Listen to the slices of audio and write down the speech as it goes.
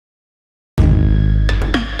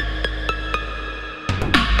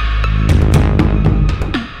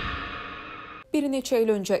Bir neçə il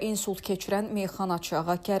öncə insult keçirən meyxanaçı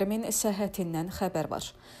Ağakərimin səhhətindən xəbər var.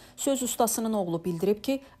 Söz ustasının oğlu bildirib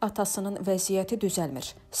ki, atasının vəziyyəti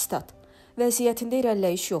düzəlmir. Stat. Vəziyyətində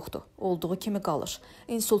irəliləyiş yoxdur, olduğu kimi qalır.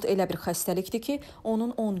 İnsult elə bir xəstəlikdir ki,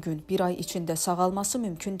 onun 10 gün, 1 ay içində sağalması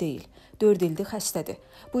mümkün deyil. 4 ildir xəstədir.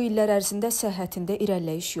 Bu illər ərzində səhhətində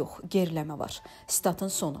irəliləyiş yox, geriləmə var. Statın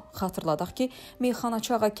sonu. Xatırladaq ki,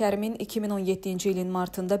 meyxanaçı Ağakərimin 2017-ci ilin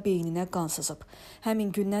martında beyninə qan sızıb.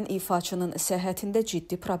 Həmin gündən ifaçının səhhətində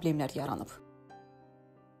ciddi problemlər yaranıb.